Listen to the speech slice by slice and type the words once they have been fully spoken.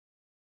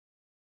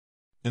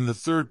In the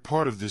third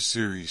part of this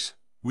series,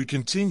 we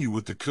continue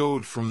with the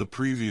code from the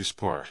previous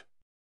part.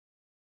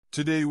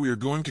 Today we are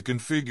going to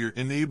configure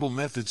Enable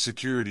Method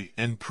Security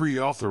and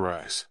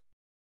pre-authorize.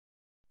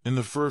 In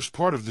the first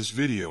part of this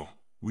video,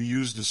 we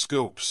used the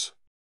scopes.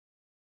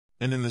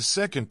 And in the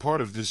second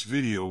part of this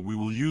video we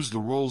will use the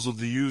roles of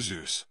the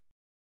users.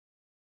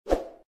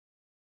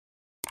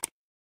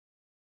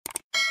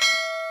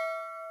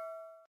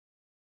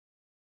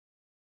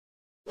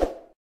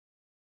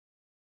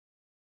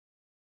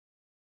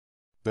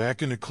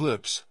 Back in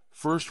Eclipse,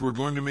 first we're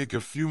going to make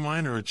a few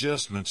minor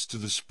adjustments to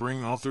the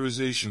Spring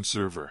Authorization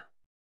server.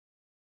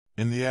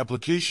 In the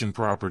application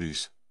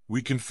properties,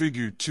 we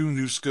configured two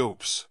new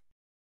scopes: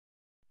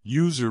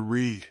 User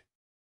Read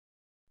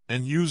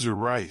and User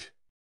Write.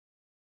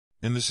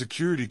 In the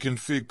Security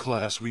Config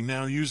class we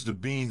now use the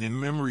bean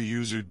in-memory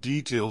user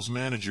details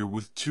manager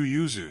with two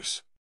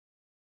users,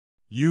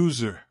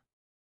 User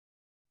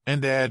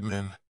and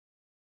Admin.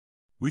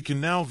 We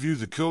can now view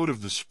the code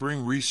of the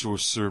Spring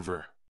Resource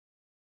server.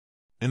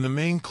 In the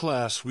main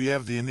class we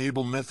have the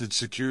Enable Method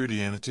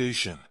Security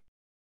annotation.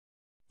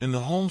 In the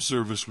home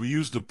service we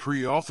use the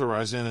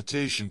pre-authorize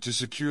annotation to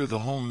secure the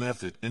home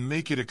method and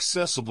make it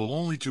accessible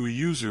only to a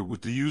user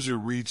with the User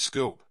Read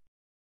scope.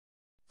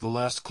 The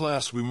last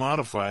class we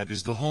modified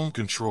is the home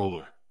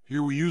controller.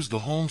 Here we use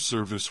the home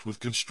service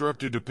with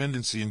constructor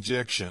dependency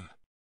injection.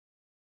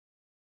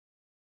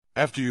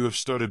 After you have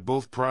started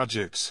both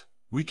projects,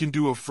 we can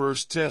do a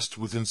first test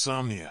with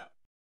Insomnia.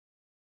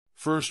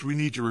 First we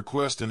need to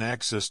request an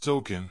access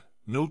token.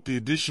 Note the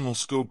additional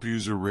scope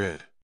User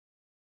Read.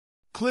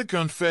 Click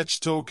on Fetch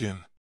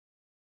Token.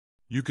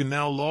 You can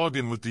now log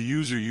in with the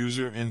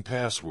user and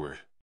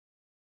password.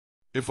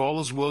 If all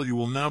is well you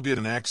will now get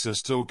an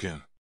access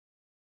token,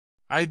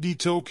 ID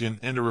token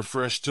and a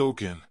refresh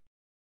token.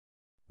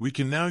 We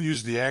can now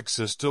use the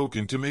access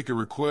token to make a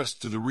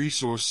request to the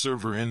resource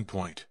server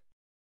endpoint.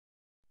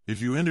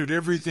 If you entered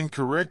everything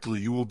correctly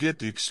you will get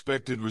the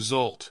expected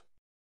result.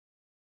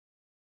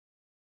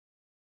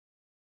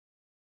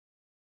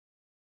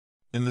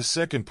 In the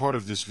second part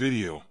of this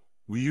video,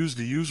 we use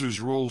the user's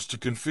roles to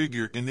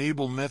configure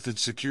Enable Method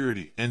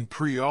Security and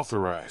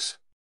pre-authorize.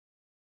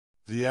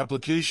 The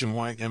application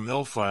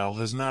YML file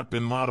has not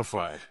been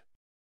modified.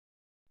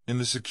 In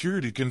the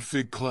Security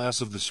Config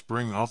class of the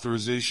Spring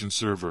Authorization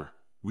server,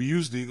 we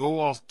use the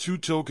OAuth2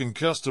 token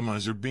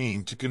customizer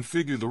bean to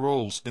configure the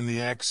roles in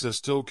the access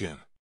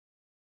token.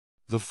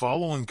 The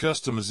following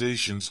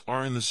customizations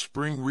are in the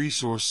Spring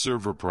Resource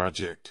Server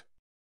project.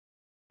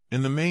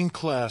 In the main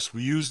class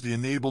we use the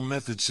Enable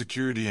Method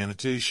Security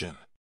annotation.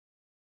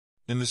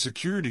 In the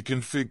Security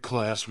Config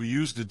class we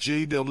use the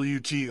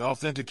JWT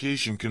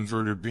Authentication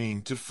Converter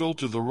bean to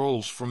filter the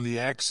roles from the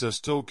access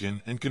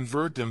token and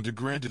convert them to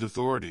granted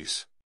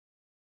authorities.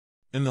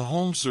 In the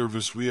home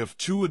service we have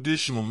two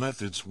additional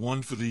methods,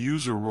 one for the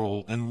user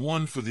role and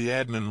one for the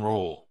admin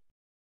role.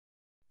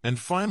 And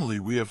finally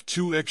we have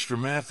two extra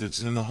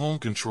methods in the home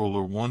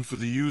controller, one for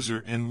the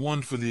user and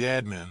one for the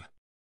admin.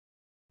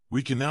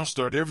 We can now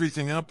start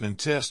everything up and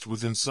test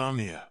with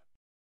Insomnia.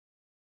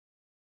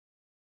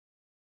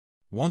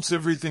 Once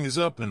everything is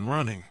up and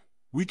running,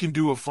 we can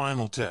do a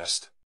final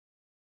test.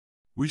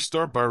 We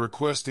start by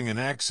requesting an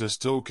access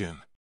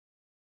token.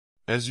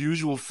 As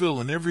usual, fill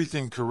in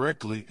everything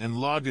correctly and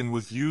log in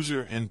with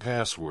user and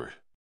password.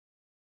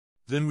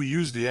 Then we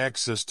use the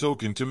access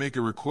token to make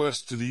a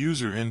request to the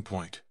user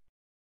endpoint.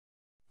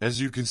 As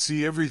you can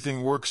see,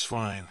 everything works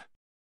fine.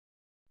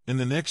 In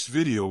the next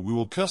video we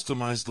will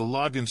customize the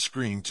login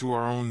screen to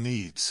our own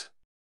needs.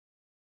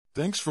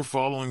 Thanks for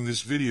following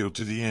this video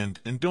to the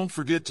end, and don't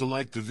forget to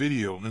like the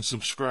video and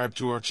subscribe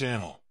to our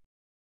channel.